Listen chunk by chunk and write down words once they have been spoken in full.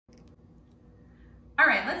All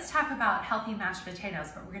right, let's talk about healthy mashed potatoes,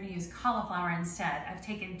 but we're gonna use cauliflower instead. I've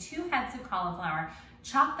taken 2 heads of cauliflower,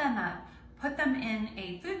 chopped them up, put them in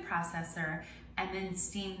a food processor, and then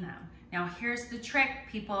steam them. Now here's the trick,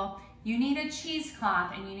 people. You need a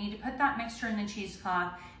cheesecloth and you need to put that mixture in the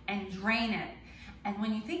cheesecloth and drain it. And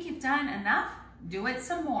when you think you've done enough, do it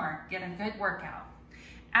some more, get a good workout.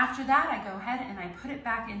 After that, I go ahead and I put it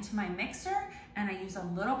back into my mixer and I use a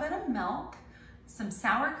little bit of milk, some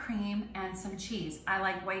sour cream, and some cheese. I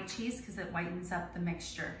like white cheese because it whitens up the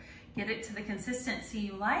mixture. Get it to the consistency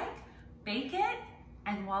you like, bake it,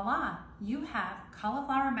 and voila, you have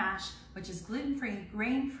cauliflower mash, which is gluten-free,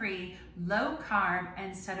 grain-free, low carb,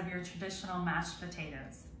 instead of your traditional mashed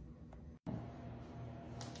potatoes.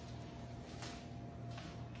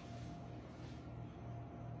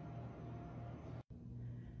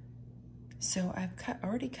 So I've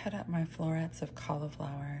already cut up my florets of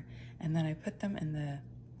cauliflower, and then I put them in the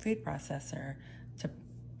food processor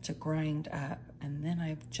to grind up, and then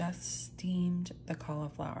I've just steamed the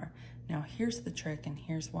cauliflower. Now here's the trick, and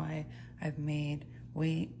here's why I've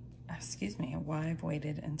why I've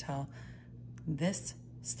waited until this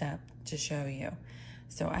step to show you.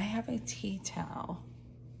 So I have a tea towel,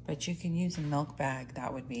 but you can use a milk bag,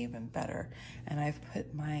 that would be even better. And I've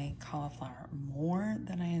put my cauliflower more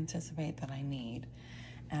than I anticipate that I need,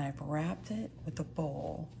 and I've wrapped it with a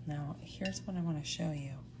bowl. Now here's what I want to show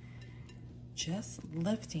you. Just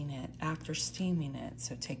lifting it after steaming it.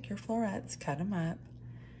 So take your florets, cut them up,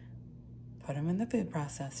 put them in the food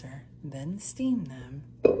processor, then steam them.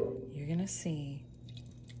 You're gonna see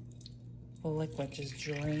the liquid just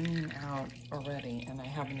draining out already, and I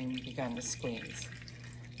haven't even begun to squeeze.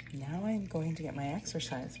 Now I'm going to get my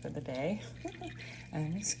exercise for the day. And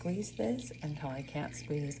I'm gonna squeeze this until I can't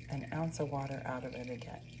squeeze an ounce of water out of it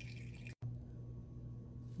again.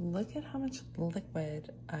 Look at how much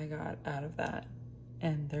liquid I got out of that.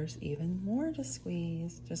 And there's even more to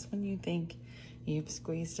squeeze. Just when you think you've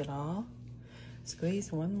squeezed it all,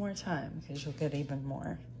 squeeze one more time because you'll get even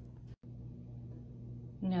more.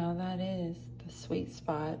 Now that is the sweet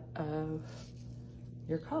spot of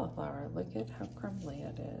your cauliflower. Look at how crumbly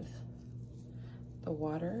it is. The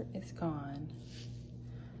water is gone.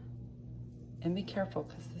 And be careful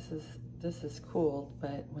because this is cooled,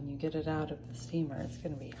 but when you get it out of the steamer, it's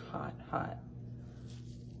gonna be hot, hot.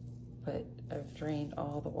 But I've drained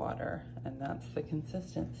all the water, and that's the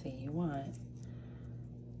consistency you want.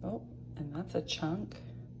 Oh, and that's a chunk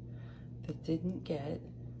that didn't get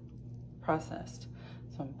processed.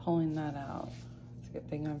 So I'm pulling that out. It's a good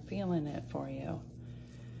thing I'm feeling it for you.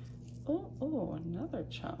 Oh, another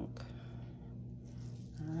chunk.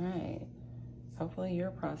 All right. Hopefully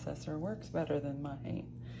your processor works better than mine,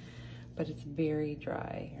 but it's very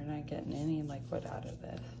dry. You're not getting any liquid out of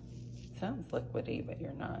this. It sounds liquidy, but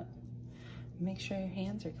you're not. Make sure your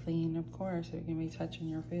hands are clean, of course, or you're gonna be touching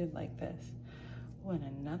your food like this. Oh, and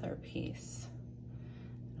another piece.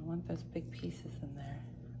 I want those big pieces in there.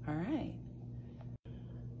 All right.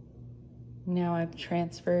 Now I've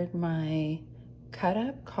transferred my cut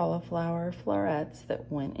up cauliflower florets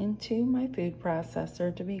that went into my food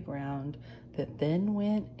processor to be ground, that then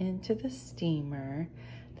went into the steamer,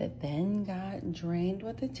 that then got drained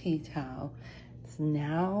with a tea towel. It's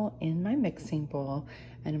now in my mixing bowl,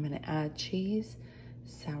 and I'm gonna add cheese,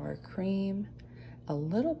 sour cream, a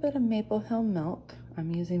little bit of Maple Hill milk.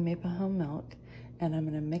 I'm using Maple Hill milk, and I'm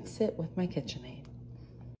gonna mix it with my KitchenAid.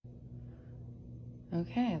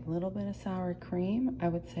 Okay, a little bit of sour cream. I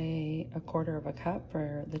would say 1/4 cup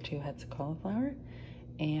for the 2 heads of cauliflower,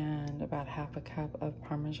 and about 1/2 cup of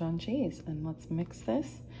Parmesan cheese. And let's mix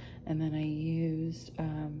this. And then I used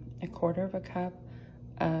 1/4 cup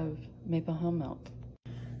of Maple Hill milk.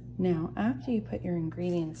 Now, after you put your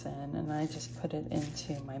ingredients in, and I just put it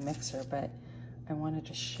into my mixer, but I wanted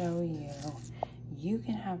to show you, you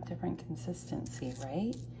can have different consistency,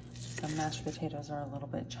 right? Some mashed potatoes are a little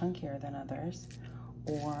bit chunkier than others,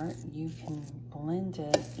 or you can blend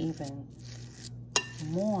it even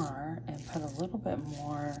more and put a little bit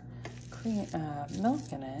more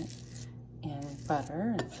milk in it, and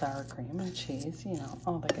butter and sour cream and cheese, you know,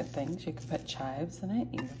 all the good things. You can put chives in it,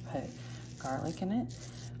 you can put garlic in it,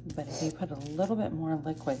 but if you put a little bit more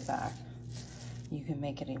liquid back, you can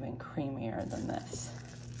make it even creamier than this.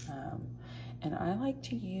 And I like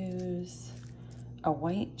to use a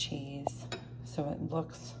white cheese so it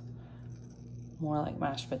looks more like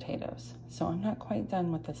mashed potatoes. So I'm not quite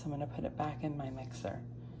done with this. I'm gonna put it back in my mixer.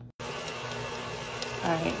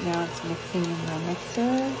 All right, now it's mixing in my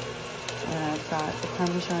mixer. I've got the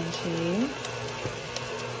Parmesan cheese,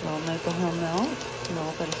 a little Maple Hill milk, a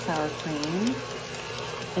little bit of sour cream.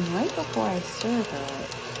 And right before I serve it,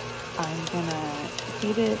 I'm gonna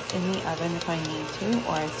heat it in the oven if I need to,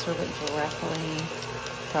 or I serve it directly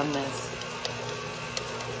from this.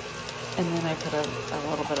 And then I put a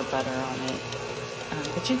little bit of butter on it.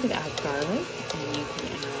 But you could add garlic, and you can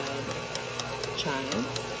add chives,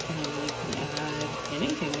 and you can add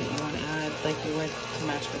anything that you want to add, like you would to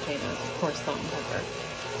mashed potatoes. Of course, salt and pepper.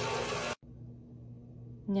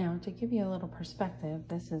 Now, to give you a little perspective,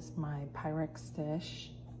 this is my Pyrex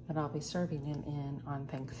dish that I'll be serving it in on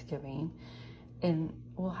Thanksgiving. And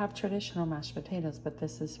we'll have traditional mashed potatoes, but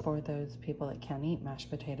this is for those people that can't eat mashed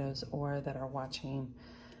potatoes or that are watching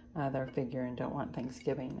their figure and don't want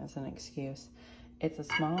Thanksgiving as an excuse. It's a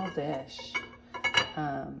small dish,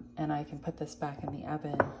 and I can put this back in the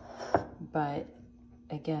oven, but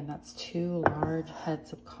again, that's 2 large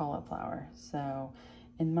heads of cauliflower. So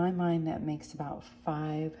in my mind, that makes about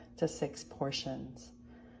 5 to 6 portions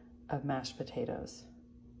of mashed potatoes.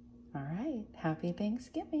 All right, happy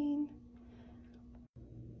Thanksgiving.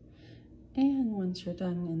 And once you're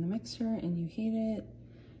done in the mixer and you heat it,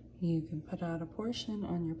 you can put out a portion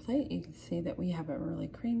on your plate. You can see that we have it really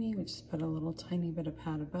creamy. We just put a little tiny bit of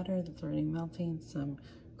pat of butter that's already melting, some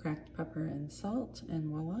cracked pepper and salt, and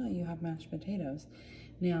voila, you have mashed potatoes.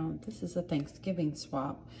 Now, this is a Thanksgiving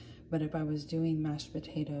swap, but if I was doing mashed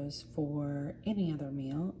potatoes for any other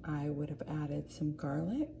meal, I would have added some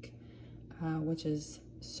garlic, which is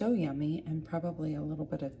so yummy, and probably a little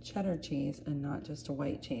bit of cheddar cheese and not just a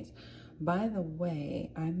white cheese. By the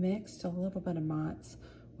way, I mixed a little bit of mozz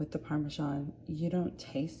with the Parmesan. You don't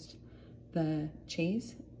taste the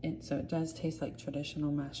cheese, and so it does taste like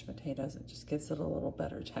traditional mashed potatoes. It just gives it a little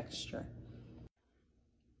better texture.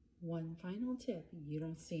 One final tip you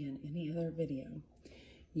don't see in any other video.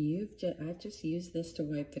 I've just used this to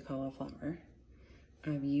wipe the cauliflower.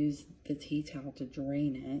 I've used the tea towel to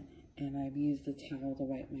drain it, and I've used the towel to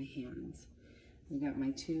wipe my hands. I've got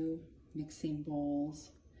my 2 mixing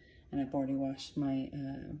bowls, and I've already washed my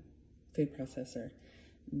food processor.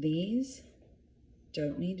 These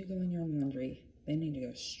don't need to go in your laundry. They need to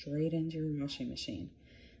go straight into your washing machine.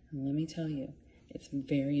 And let me tell you, it's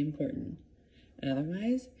very important.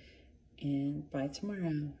 Otherwise, and by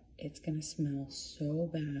tomorrow, it's gonna smell so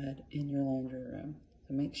bad in your laundry room.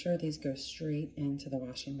 So make sure these go straight into the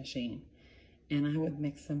washing machine. And I would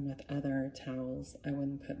mix them with other towels. I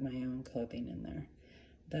wouldn't put my own clothing in there.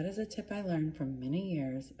 That is a tip I learned from many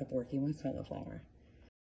years of working with cauliflower.